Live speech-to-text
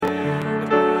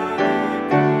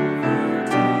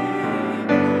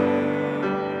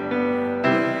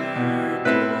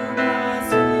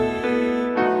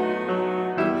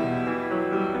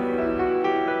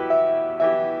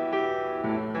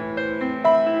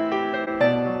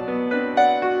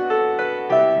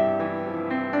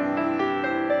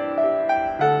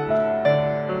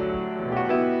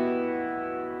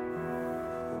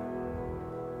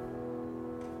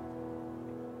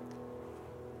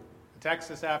text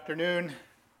this afternoon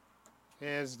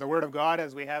is the Word of God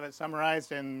as we have it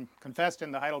summarized and confessed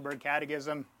in the Heidelberg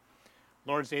Catechism,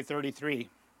 Lord's Day 33.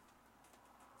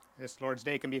 This Lord's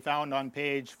Day can be found on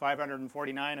page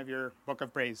 549 of your Book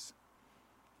of Praise.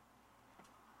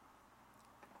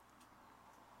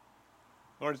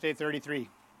 Lord's Day 33.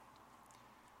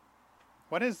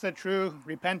 What is the true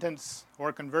repentance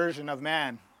or conversion of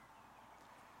man?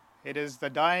 It is the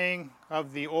dying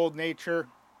of the old nature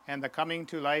and the coming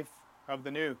to life of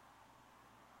the new.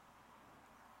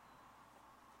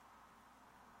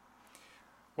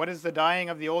 What is the dying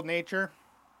of the old nature?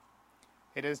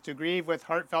 It is to grieve with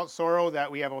heartfelt sorrow that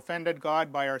we have offended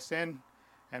God by our sin,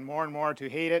 and more to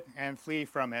hate it and flee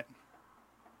from it.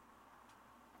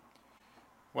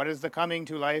 What is the coming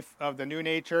to life of the new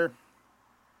nature?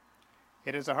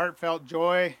 It is a heartfelt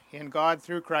joy in God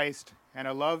through Christ, and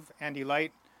a love and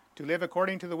delight to live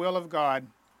according to the will of God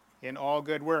in all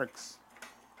good works.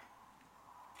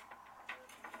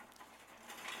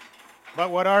 But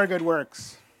what are good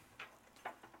works?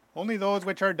 Only those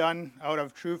which are done out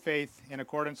of true faith in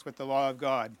accordance with the law of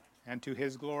God and to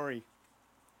His glory,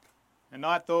 and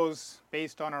not those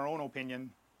based on our own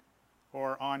opinion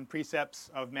or on precepts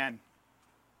of men.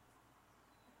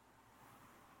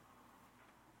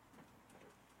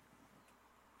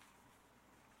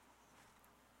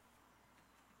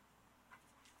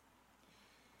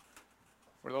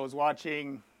 For those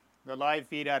watching the live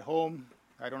feed at home,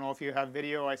 I don't know if you have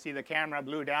video. I see the camera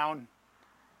blew down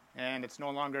and it's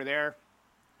no longer there,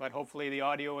 but hopefully the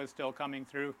audio is still coming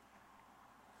through.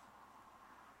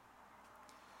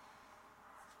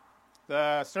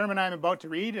 The sermon I'm about to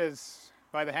read is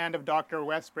by the hand of Dr.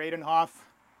 Wes Bradenhoff,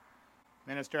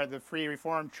 minister at the Free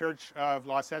Reformed Church of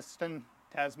Launceston,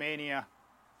 Tasmania.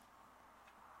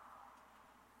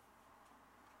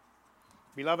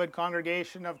 Beloved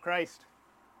congregation of Christ,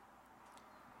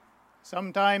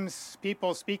 sometimes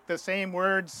people speak the same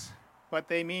words, but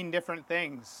they mean different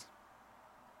things.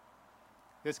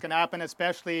 This can happen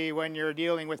especially when you're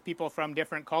dealing with people from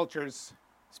different cultures,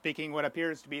 speaking what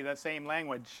appears to be the same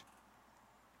language.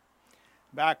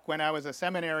 Back when I was a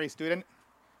seminary student,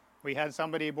 we had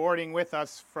somebody boarding with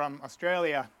us from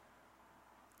Australia.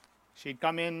 She'd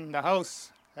come in the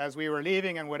house as we were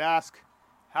leaving and would ask,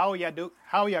 how ya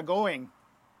going?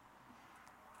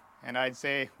 And I'd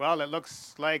say, well, it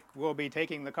looks like we'll be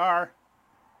taking the car.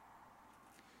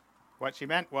 What she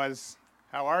meant was,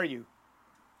 how are you?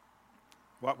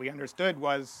 What we understood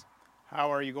was,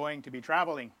 how are you going to be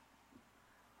traveling?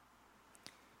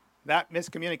 That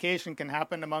miscommunication can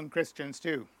happen among Christians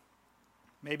too.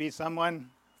 Maybe someone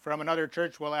from another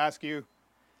church will ask you,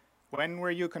 when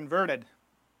were you converted?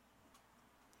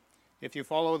 If you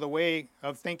follow the way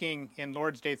of thinking in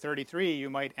Lord's Day 33,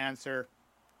 you might answer,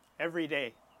 every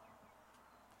day.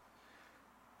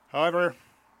 However,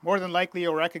 more than likely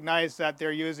you'll recognize that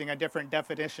they're using a different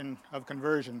definition of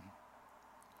conversion.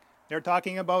 They're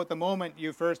talking about the moment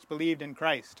you first believed in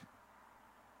Christ.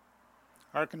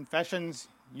 Our confessions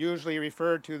usually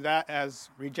refer to that as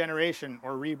regeneration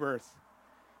or rebirth.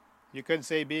 You could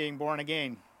say being born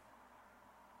again.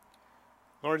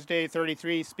 Lord's Day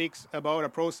 33 speaks about a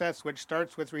process which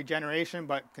starts with regeneration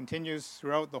but continues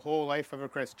throughout the whole life of a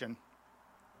Christian.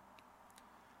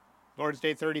 Lord's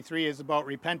Day 33 is about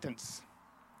repentance,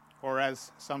 or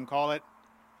as some call it,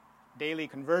 daily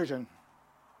conversion.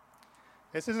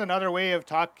 This is another way of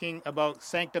talking about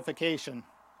sanctification,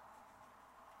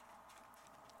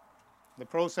 the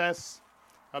process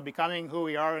of becoming who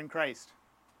we are in Christ.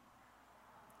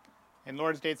 In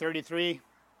Lord's Day 33,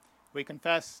 we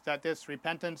confess that this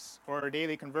repentance or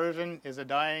daily conversion is a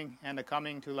dying and a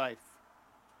coming to life.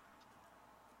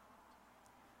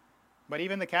 But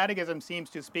even the Catechism seems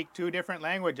to speak two different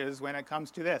languages when it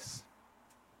comes to this.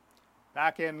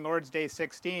 Back in Lord's Day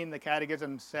 16, the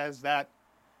Catechism says that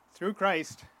through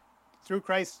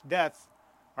Christ's death,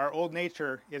 our old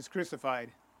nature is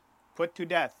crucified, put to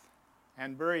death,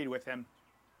 and buried with Him.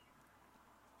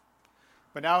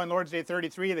 But now in Lord's Day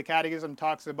 33, the Catechism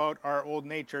talks about our old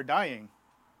nature dying.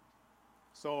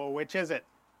 So which is it?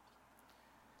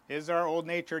 Is our old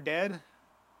nature dead,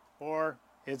 or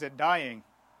is it dying?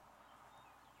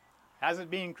 Has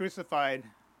it been crucified,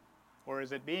 or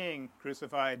is it being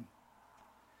crucified?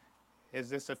 Is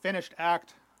this a finished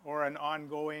act or an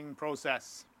ongoing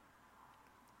process?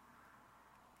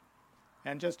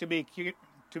 And just to be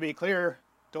clear,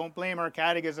 don't blame our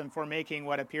catechism for making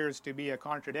what appears to be a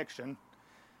contradiction,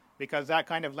 because that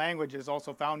kind of language is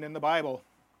also found in the Bible.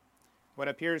 What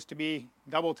appears to be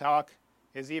double talk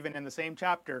is even in the same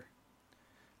chapter,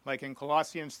 like in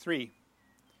Colossians 3.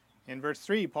 In verse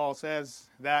 3, Paul says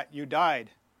that you died.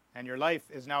 and your life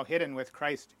is now hidden with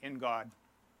Christ in God.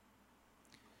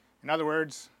 In other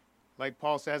words, like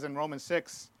Paul says in Romans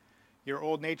 6, your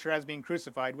old nature has been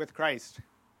crucified with Christ.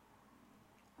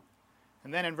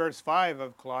 And then in verse 5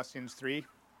 of Colossians 3,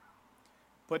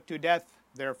 put to death,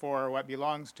 therefore, what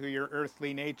belongs to your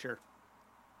earthly nature.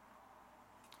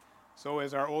 So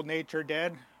is our old nature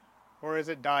dead, or is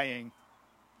it dying?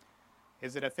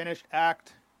 Is it a finished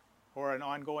act or an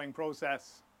ongoing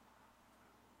process?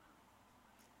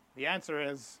 The answer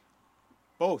is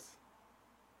both.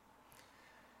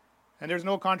 And there's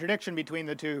no contradiction between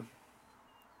the two.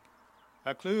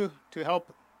 A clue to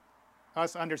help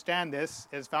us understand this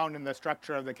is found in the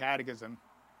structure of the Catechism.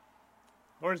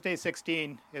 Lord's Day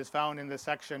 16 is found in the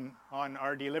section on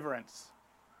our deliverance.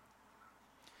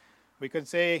 We could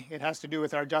say it has to do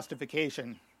with our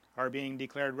justification, our being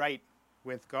declared right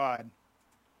with God.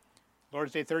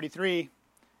 Lord's Day 33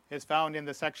 is found in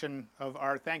the section of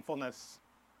our thankfulness.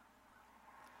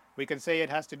 We could say it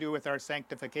has to do with our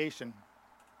sanctification.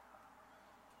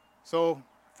 So,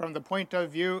 from the point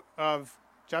of view of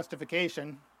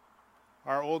justification,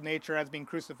 our old nature has been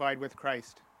crucified with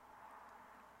Christ.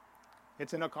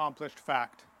 It's an accomplished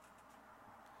fact.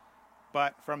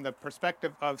 But from the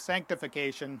perspective of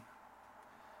sanctification,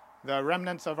 the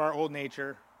remnants of our old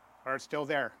nature are still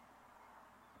there.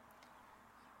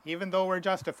 Even though we're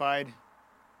justified,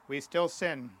 we still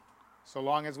sin so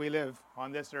long as we live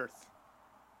on this earth.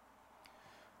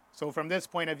 So from this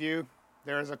point of view,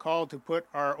 there is a call to put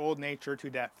our old nature to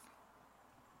death.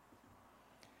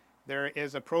 There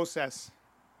is a process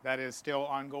that is still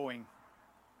ongoing.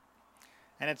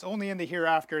 And it's only in the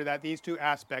hereafter that these two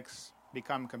aspects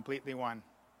become completely one.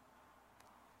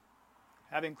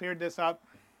 Having cleared this up,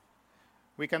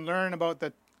 we can learn about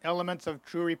the elements of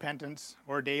true repentance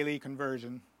or daily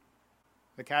conversion.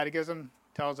 The Catechism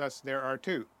tells us there are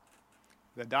two: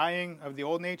 the dying of the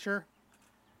old nature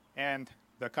and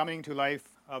the coming to life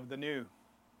of the new.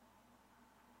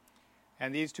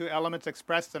 And these two elements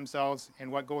express themselves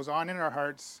in what goes on in our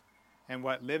hearts and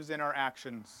what lives in our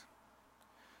actions.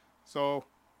 So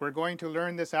we're going to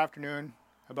learn this afternoon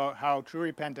about how true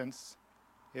repentance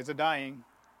is a dying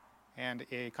and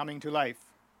a coming to life.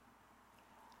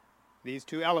 These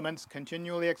two elements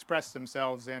continually express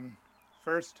themselves in,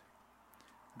 first,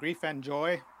 grief and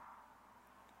joy;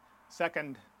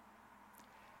 second,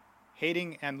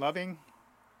 hating and loving;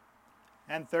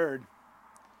 and third,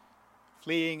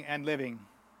 fleeing and living.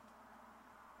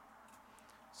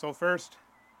 So first,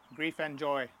 grief and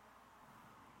joy.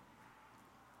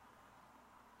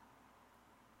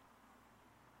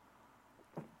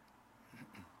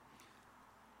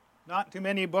 Not too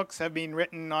many books have been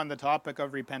written on the topic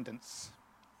of repentance.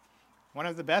 One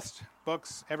of the best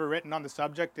books ever written on the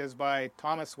subject is by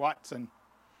Thomas Watson.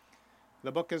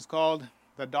 The book is called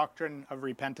The Doctrine of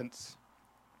Repentance.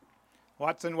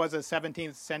 Watson was a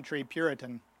 17th century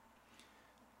Puritan.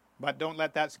 But don't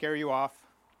let that scare you off.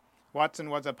 Watson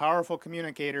was a powerful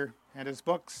communicator, and his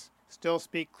books still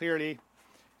speak clearly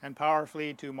and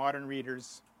powerfully to modern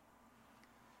readers.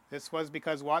 This was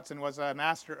because Watson was a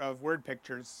master of word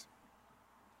pictures.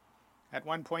 At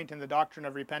one point in the Doctrine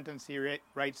of Repentance, he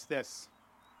writes this: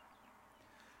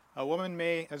 a woman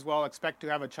may as well expect to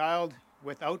have a child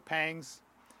without pangs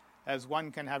as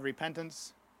one can have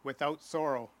repentance without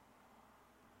sorrow.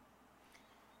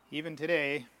 Even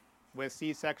today, with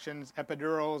C-sections,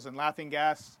 epidurals, and laughing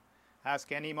gas,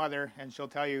 ask any mother and she'll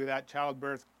tell you that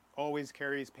childbirth always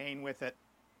carries pain with it.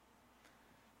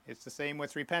 It's the same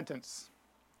with repentance.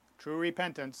 True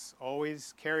repentance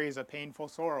always carries a painful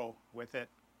sorrow with it.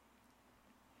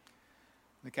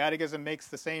 The Catechism makes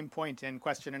the same point in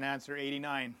Question and Answer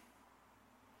 89.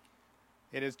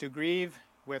 It is to grieve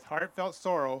with heartfelt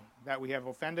sorrow that we have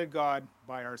offended God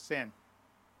by our sin.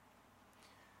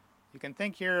 You can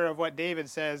think here of what David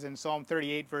says in Psalm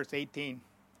 38, verse 18.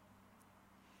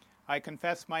 I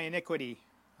confess my iniquity,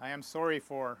 I am sorry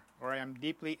for, or I am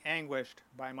deeply anguished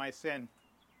by my sin.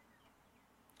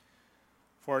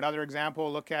 For another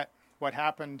example, look at what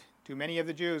happened to many of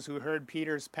the Jews who heard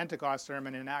Peter's Pentecost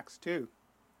sermon in Acts 2.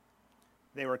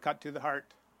 They were cut to the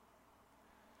heart.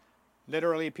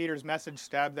 Literally, Peter's message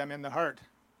stabbed them in the heart.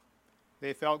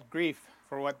 They felt grief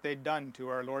for what they'd done to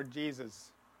our Lord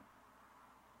Jesus.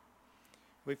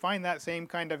 We find that same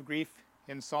kind of grief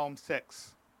in Psalm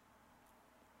 6.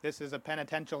 This is a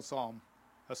penitential psalm,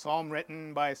 a psalm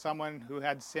written by someone who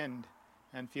had sinned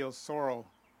and feels sorrow,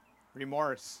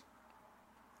 remorse.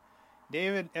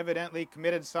 David evidently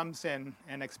committed some sin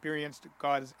and experienced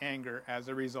God's anger as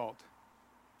a result.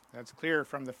 That's clear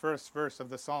from the first verse of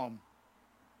the psalm.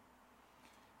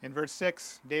 In verse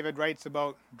 6, David writes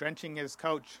about drenching his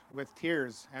couch with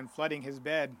tears and flooding his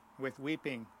bed with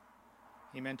weeping.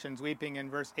 He mentions weeping in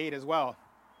verse 8 as well.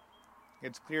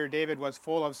 It's clear David was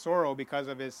full of sorrow because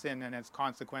of his sin and its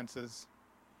consequences.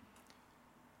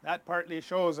 That partly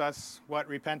shows us what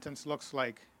repentance looks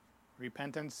like.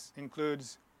 Repentance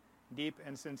includes deep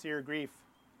and sincere grief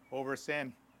over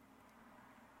sin.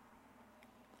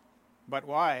 But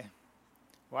why?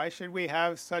 Why should we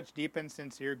have such deep and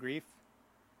sincere grief?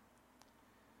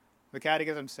 The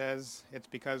Catechism says it's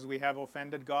because we have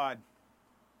offended God.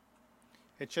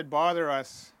 It should bother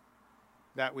us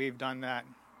that we've done that.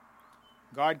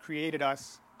 God created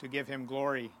us to give him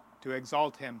glory, to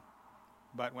exalt him.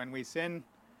 But when we sin,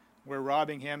 we're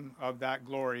robbing him of that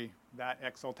glory, that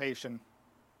exaltation.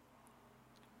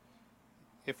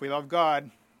 If we love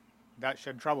God, that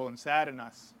should trouble and sadden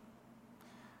us.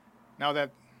 Now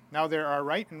there are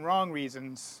right and wrong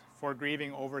reasons for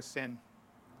grieving over sin.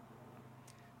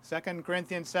 2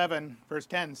 Corinthians 7, verse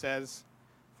 10 says,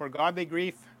 "For godly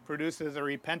grief produces a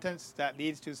repentance that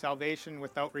leads to salvation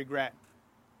without regret,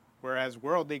 whereas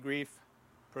worldly grief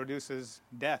produces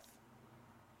death."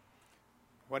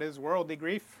 What is worldly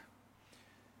grief?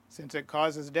 Since it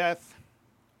causes death,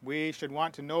 we should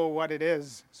want to know what it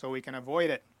is so we can avoid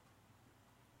it.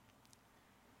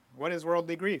 What is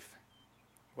worldly grief?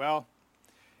 Well,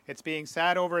 it's being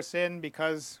sad over sin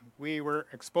because we were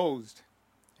exposed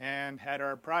and had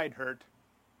our pride hurt.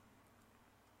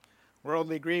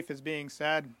 Worldly grief is being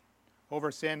sad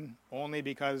over sin only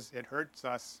because it hurts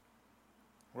us.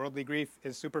 Worldly grief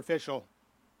is superficial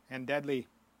and deadly.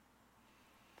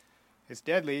 It's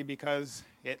deadly because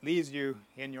it leaves you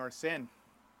in your sin.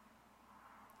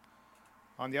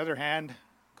 On the other hand,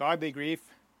 godly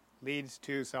grief leads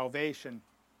to salvation.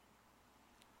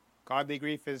 Godly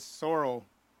grief is sorrow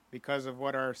because of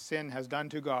what our sin has done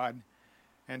to God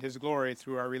and his glory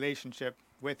through our relationship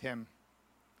with him.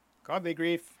 Godly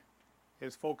grief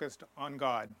is focused on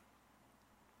God.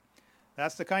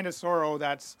 That's the kind of sorrow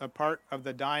that's a part of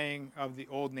the dying of the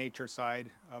old nature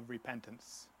side of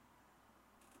repentance.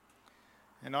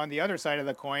 And on the other side of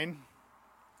the coin,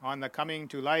 on the coming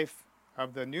to life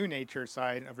of the new nature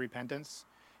side of repentance,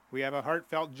 we have a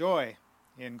heartfelt joy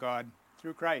in God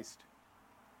through Christ.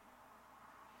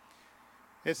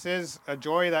 This is a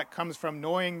joy that comes from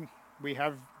knowing we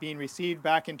have been received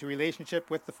back into relationship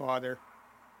with the Father.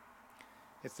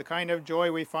 It's the kind of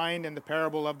joy we find in the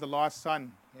parable of the lost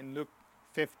son in Luke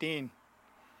 15.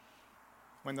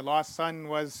 When the lost son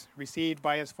was received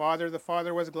by his father, the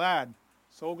father was glad,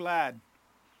 so glad.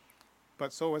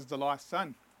 But so was the lost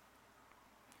son.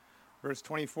 Verse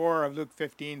 24 of Luke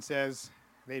 15 says,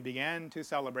 "They began to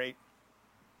celebrate."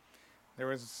 There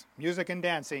was music and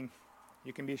dancing.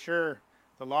 You can be sure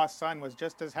the lost son was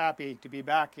just as happy to be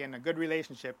back in a good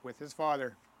relationship with his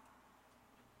father.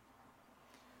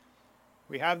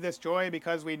 We have this joy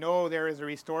because we know there is a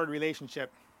restored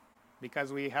relationship,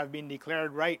 because we have been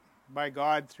declared right by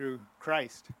God through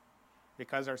Christ,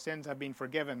 because our sins have been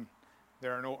forgiven.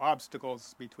 There are no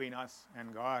obstacles between us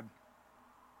and God.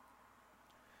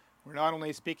 We're not only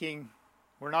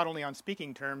on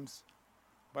speaking terms,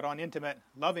 but on intimate,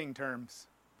 loving terms.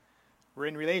 We're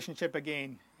in relationship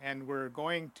again, and we're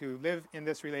going to live in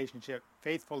this relationship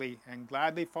faithfully and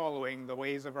gladly following the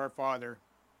ways of our Father.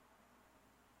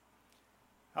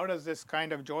 How does this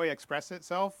kind of joy express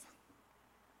itself?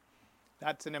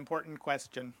 That's an important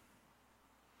question.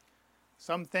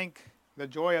 Some think the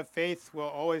joy of faith will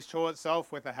always show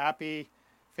itself with a happy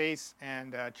face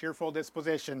and a cheerful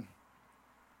disposition.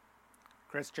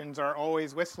 Christians are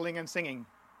always whistling and singing.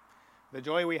 The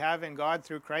joy we have in God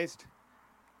through Christ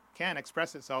can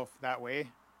express itself that way,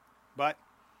 but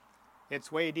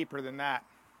it's way deeper than that.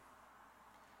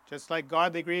 Just like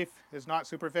godly grief is not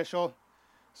superficial,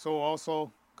 so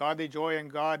also godly joy in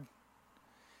God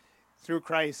through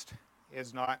Christ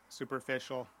is not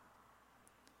superficial.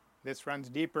 This runs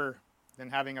deeper than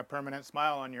having a permanent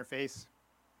smile on your face.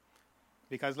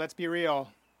 Because let's be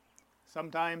real,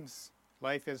 sometimes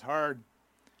life is hard.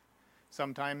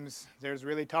 Sometimes there's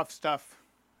really tough stuff.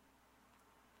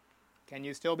 Can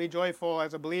you still be joyful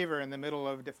as a believer in the middle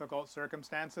of difficult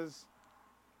circumstances?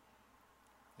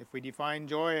 If we define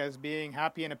joy as being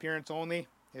happy in appearance only,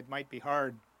 it might be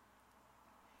hard.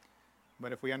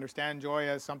 But if we understand joy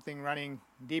as something running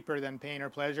deeper than pain or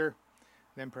pleasure,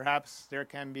 then perhaps there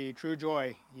can be true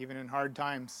joy even in hard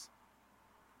times.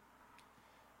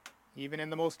 Even in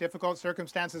the most difficult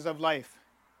circumstances of life,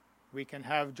 we can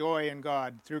have joy in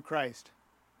God through Christ,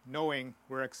 knowing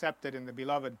we're accepted in the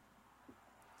Beloved.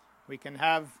 We can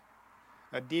have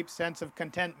a deep sense of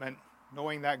contentment,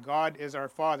 knowing that God is our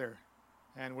Father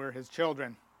and we're His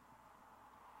children.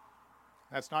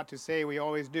 That's not to say we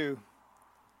always do.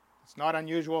 It's not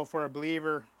unusual for a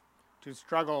believer to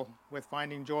struggle with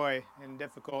finding joy in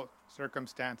difficult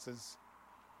circumstances,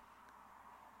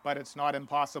 but it's not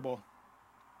impossible.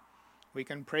 We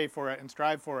can pray for it and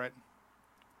strive for it.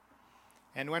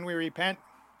 And when we repent,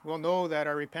 we'll know that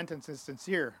our repentance is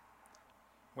sincere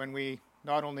when we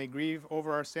not only grieve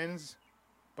over our sins,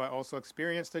 but also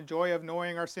experience the joy of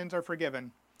knowing our sins are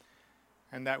forgiven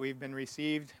and that we've been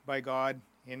received by God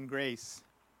in grace.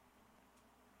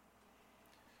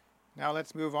 Now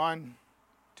let's move on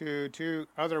to two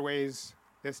other ways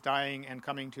this dying and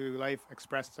coming to life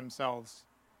express themselves: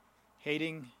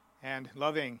 hating and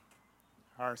loving.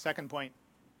 Our second point.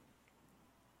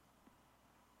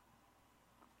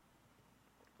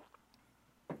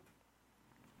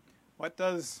 What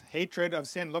does hatred of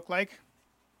sin look like?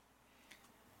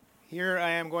 Here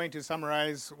I am going to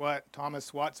summarize what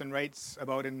Thomas Watson writes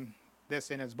about in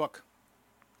his book.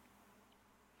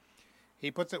 He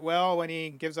puts it well when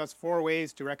he gives us 4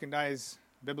 ways to recognize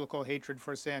biblical hatred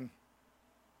for sin.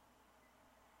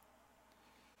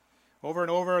 Over and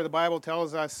over, the Bible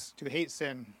tells us to hate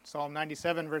sin. Psalm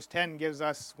 97 verse 10 gives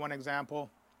us one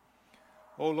example.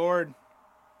 O Lord,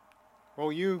 O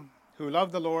you who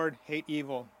love the Lord, hate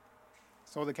evil.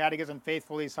 So the Catechism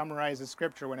faithfully summarizes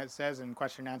Scripture when it says in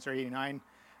question and answer 89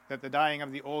 that the dying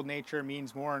of the old nature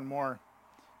means more and more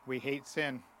we hate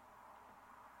sin.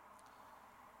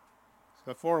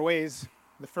 So the 4 ways.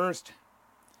 The first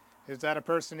is that a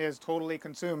person is totally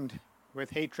consumed with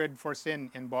hatred for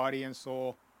sin in body and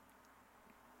soul.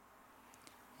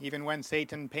 Even when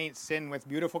Satan paints sin with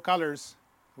beautiful colors,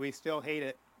 we still hate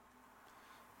it.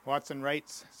 Watson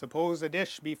writes, "Suppose a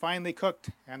dish be finely cooked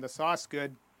and the sauce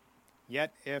good,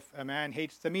 yet if a man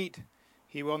hates the meat,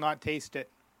 he will not taste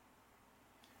it.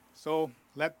 So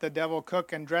let the devil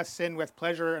cook and dress sin with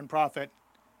pleasure and profit,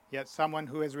 yet someone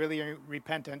who is really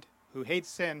repentant, who hates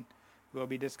sin, will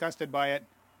be disgusted by it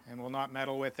and will not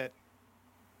meddle with it."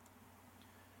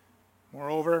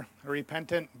 Moreover, a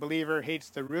repentant believer hates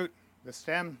the root, the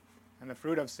stem, and the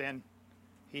fruit of sin.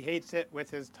 He hates it with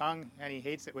his tongue and he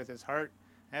hates it with his heart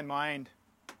and mind.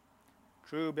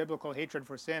 True biblical hatred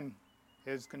for sin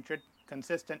is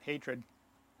consistent hatred.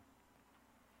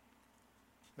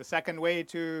 The second way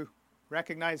to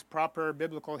recognize proper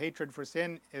biblical hatred for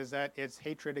sin is that it's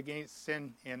hatred against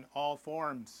sin in all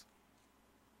forms.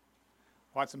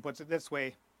 Watson puts it this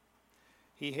way: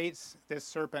 he hates this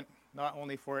serpent not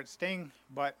only for its sting,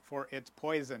 but for its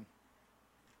poison.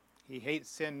 He hates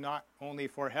sin not only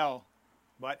for hell,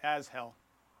 but as hell.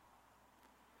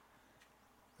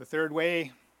 The third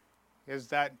way is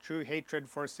that true hatred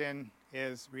for sin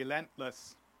is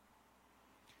relentless.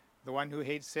 The one who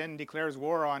hates sin declares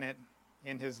war on it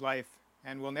in his life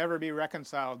and will never be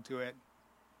reconciled to it.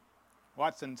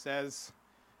 Watson says,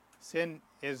 "Sin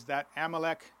is that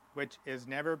Amalek which is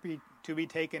never to be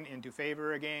taken into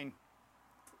favor again."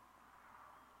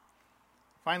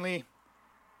 Finally,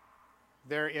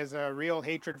 there is a real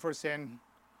hatred for sin.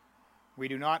 We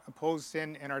do not oppose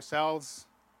sin in ourselves,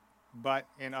 but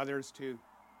in others too.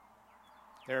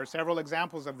 There are several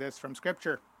examples of this from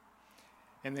Scripture.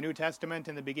 In the New Testament,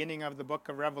 in the beginning of the book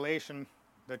of Revelation,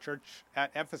 the church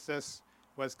at Ephesus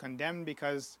was condemned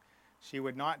because she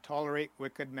would not tolerate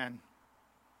wicked men.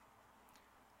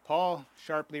 Paul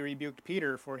sharply rebuked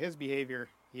Peter for his behavior,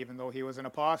 even though he was an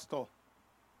apostle.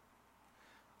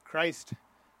 Christ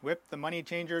whipped the money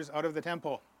changers out of the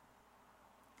temple.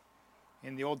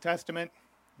 In the Old Testament,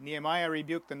 Nehemiah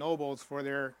rebuked the nobles for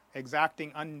their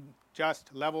exacting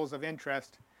unjust levels of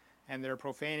interest and their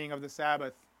profaning of the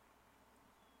Sabbath.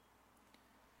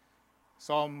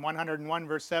 Psalm 101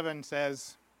 verse 7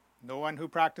 says, "No one who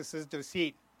practices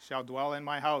deceit shall dwell in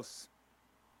my house."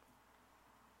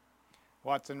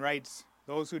 Watson writes,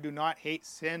 "Those who do not hate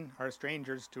sin are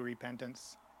strangers to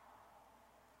repentance."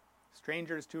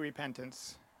 Strangers to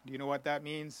repentance. Do you know what that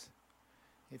means?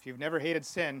 If you've never hated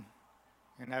sin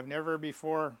and you have never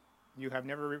before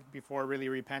really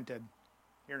repented,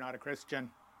 you're not a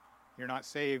Christian. You're not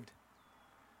saved.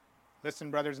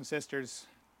 Listen, brothers and sisters,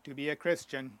 to be a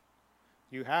Christian,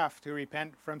 you have to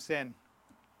repent from sin.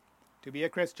 To be a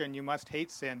Christian, you must hate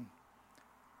sin.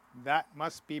 That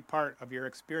must be part of your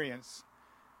experience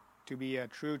to be a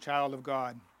true child of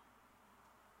God.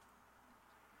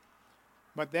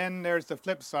 But then there's the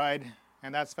flip side,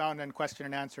 and that's found in question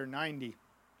and answer 90.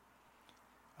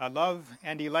 A love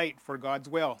and delight for God's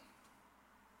will.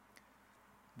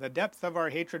 The depth of our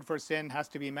hatred for sin has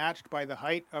to be matched by the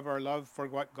height of our love for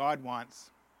what God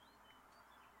wants.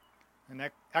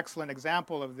 An excellent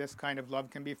example of this kind of love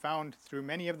can be found through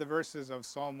many of the verses of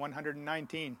Psalm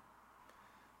 119.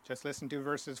 Just listen to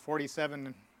verses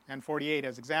 47 and 48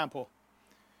 as example.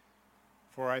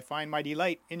 For I find my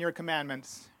delight in your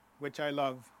commandments, which I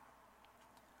love.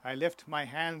 I lift my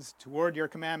hands toward your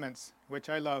commandments, which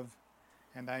I love,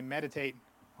 and I meditate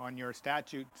on your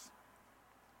statutes.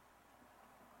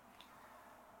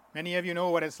 Many of you know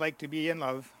what it's like to be in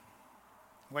love.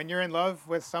 When you're in love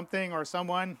with something or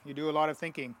someone, you do a lot of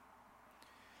thinking.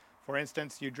 For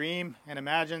instance, you dream and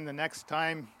imagine the next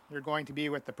time you're going to be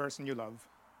with the person you love.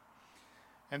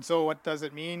 And so what does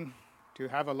it mean to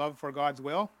have a love for God's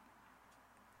will?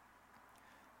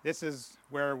 This is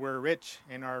where we're rich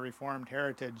in our Reformed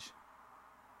heritage.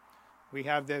 We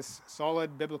have this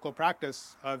solid biblical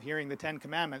practice of hearing the Ten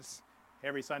Commandments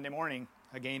every Sunday morning,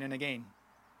 again and again.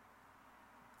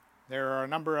 There are a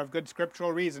number of good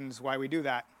scriptural reasons why we do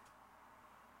that.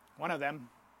 One of them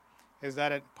is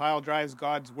that it pile drives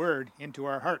God's word into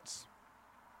our hearts.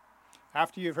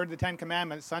 After you've heard the Ten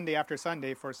Commandments Sunday after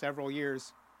Sunday for several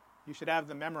years, you should have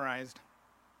them memorized.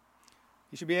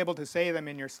 You should be able to say them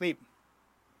in your sleep.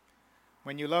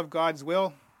 When you love God's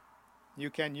will, you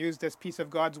can use this piece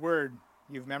of God's word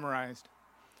you've memorized.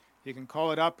 You can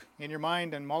call it up in your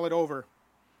mind and mull it over,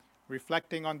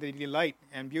 reflecting on the delight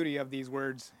and beauty of these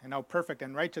words and how perfect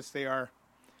and righteous they are,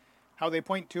 how they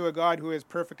point to a God who is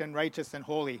perfect and righteous and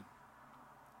holy.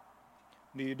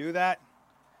 Do you do that?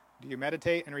 Do you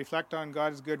meditate and reflect on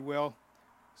God's good will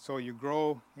so you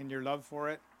grow in your love for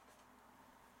it?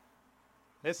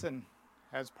 Listen,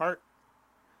 as part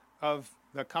of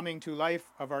the coming to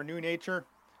life of our new nature,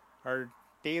 our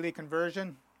daily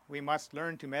conversion, we must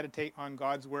learn to meditate on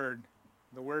God's word,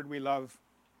 the word we love.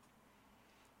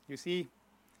 You see,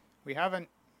 we haven't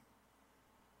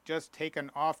just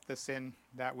taken off the sin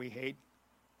that we hate,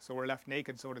 so we're left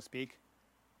naked, so to speak.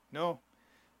 No,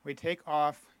 we take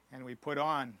off and we put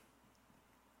on.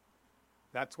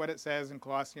 That's what it says in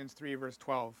Colossians 3, verse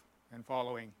 12 and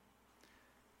following.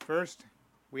 First,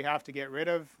 we have to get rid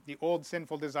of the old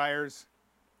sinful desires,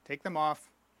 take them off.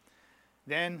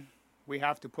 Then we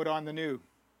have to put on the new.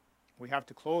 We have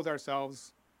to clothe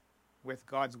ourselves with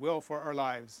God's will for our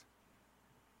lives.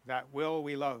 That will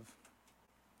we love.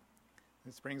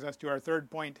 This brings us to our third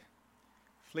point,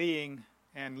 fleeing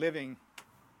and living.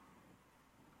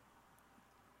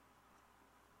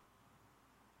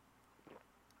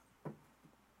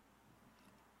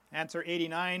 Answer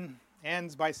 89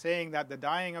 ends by saying that the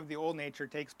dying of the old nature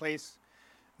takes place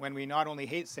when we not only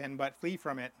hate sin but flee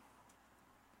from it.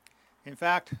 In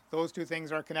fact, those two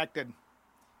things are connected.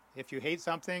 If you hate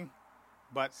something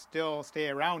but still stay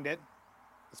around it,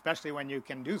 especially when you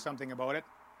can do something about it,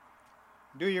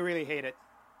 do you really hate it?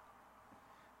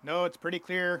 No, it's pretty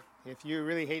clear if you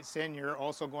really hate sin, you're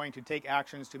also going to take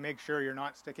actions to make sure you're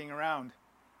not sticking around.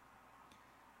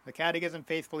 The Catechism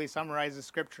faithfully summarizes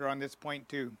Scripture on this point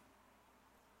too.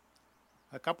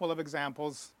 A couple of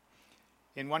examples.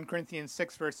 In 1 Corinthians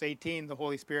 6, verse 18, the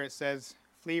Holy Spirit says,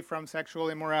 "Flee from sexual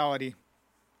immorality."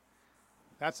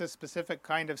 That's a specific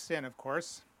kind of sin, of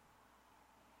course.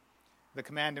 The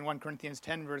command in 1 Corinthians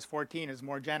 10, verse 14 is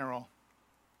more general.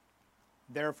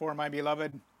 "Therefore, my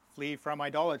beloved, flee from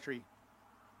idolatry."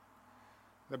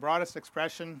 The broadest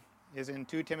expression is in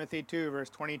 2 Timothy 2, verse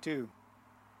 22.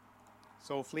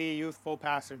 "So flee youthful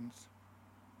passions."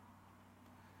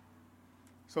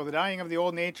 So the dying of the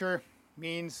old nature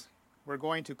means we're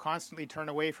going to constantly turn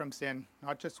away from sin,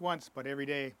 not just once, but every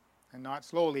day, and not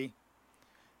slowly.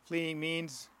 Fleeing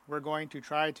means we're going to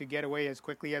try to get away as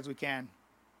quickly as we can.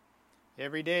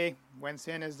 Every day, when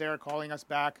sin is there calling us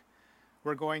back,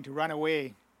 we're going to run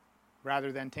away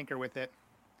rather than tinker with it.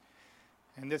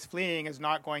 And this fleeing is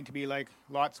not going to be like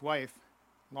Lot's wife,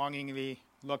 longingly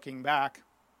looking back.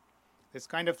 This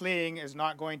kind of fleeing is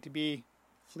not going to be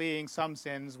fleeing some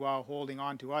sins while holding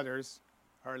on to others,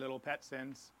 our little pet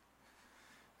sins.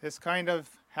 This kind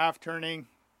of half-turning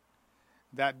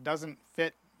that doesn't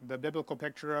fit the biblical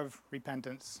picture of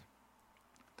repentance.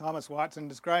 Thomas Watson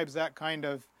describes that kind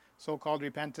of so-called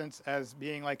repentance as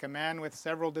being like a man with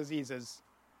several diseases.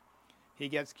 He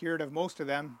gets cured of most of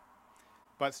them,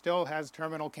 but still has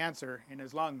terminal cancer in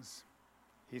his lungs.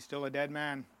 He's still a dead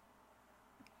man.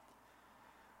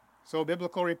 So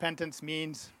biblical repentance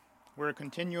means we're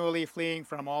continually fleeing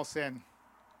from all sin,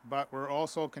 but we're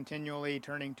also continually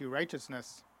turning to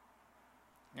righteousness,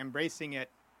 embracing it,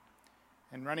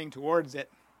 and running towards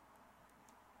it.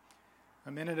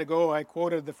 A minute ago, I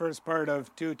quoted the first part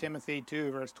of 2 Timothy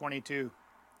 2, verse 22.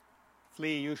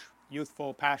 Flee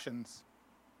youthful passions.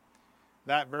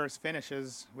 That verse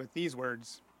finishes with these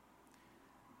words,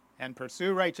 "And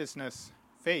pursue righteousness,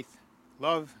 faith,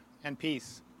 love, and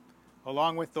peace,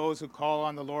 along with those who call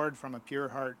on the Lord from a pure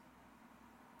heart."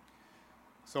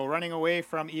 So running away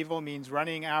from evil means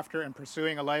running after and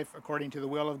pursuing a life according to the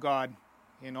will of God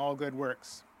in all good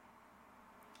works.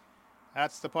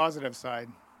 That's the positive side,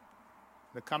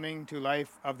 the coming to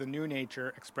life of the new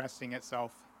nature expressing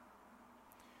itself.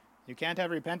 You can't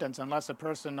have repentance unless a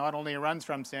person not only runs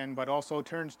from sin, but also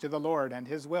turns to the Lord and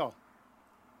His will.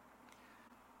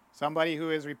 Somebody who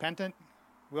is repentant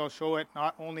will show it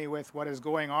not only with what is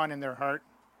going on in their heart,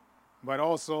 but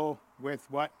also with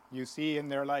what you see in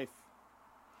their life.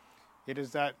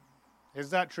 Is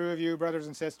that true of you, brothers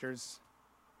and sisters?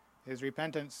 Is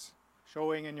repentance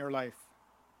showing in your life?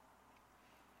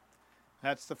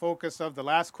 That's the focus of the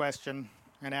last question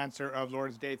and answer of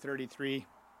Lord's Day 33.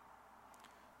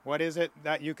 What is it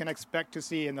that you can expect to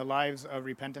see in the lives of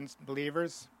repentant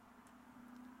believers?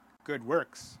 Good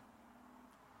works.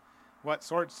 What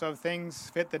sorts of things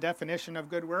fit the definition of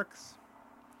good works?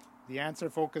 The answer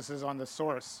focuses on the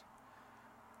source,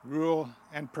 rule,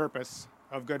 and purpose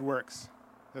of good works.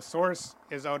 The source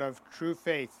is out of true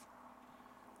faith.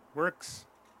 Works,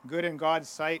 good in God's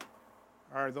sight,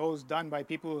 are those done by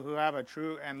people who have a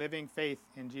true and living faith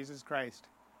in Jesus Christ.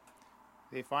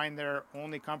 They find their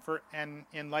only comfort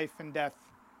in life and death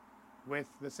with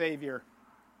the Savior.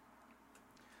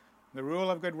 The rule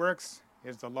of good works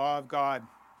is the law of God.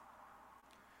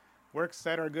 Works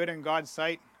that are good in God's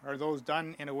sight are those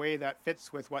done in a way that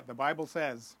fits with what the Bible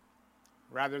says,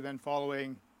 rather than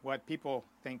following what people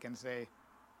think and say.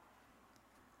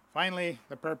 Finally,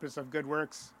 the purpose of good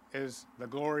works is the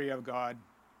glory of God.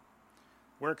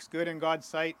 Works good in God's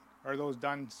sight are those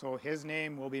done so His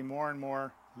name will be more and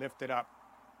more lifted up.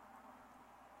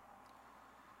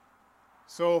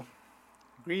 So,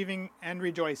 grieving and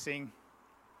rejoicing,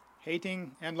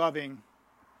 hating and loving,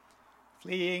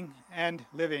 fleeing and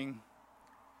living,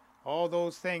 all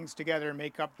those things together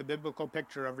make up the biblical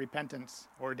picture of repentance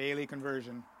or daily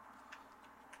conversion.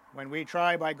 When we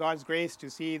try by God's grace to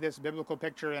see this biblical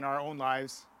picture in our own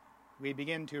lives, we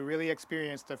begin to really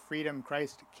experience the freedom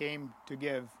Christ came to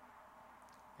give.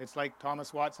 It's like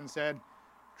Thomas Watson said,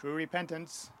 true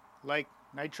repentance, like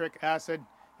nitric acid,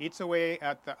 eats away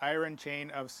at the iron chain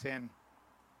of sin.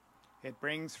 It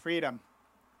brings freedom,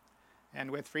 and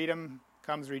with freedom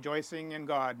comes rejoicing in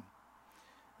God.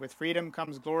 With freedom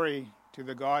comes glory to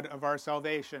the God of our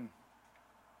salvation.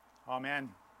 Amen.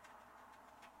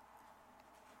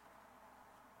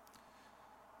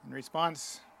 In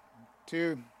response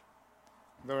to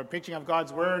the preaching of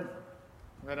God's word,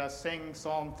 let us sing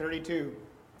Psalm 32,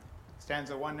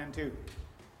 stanza 1 and 2.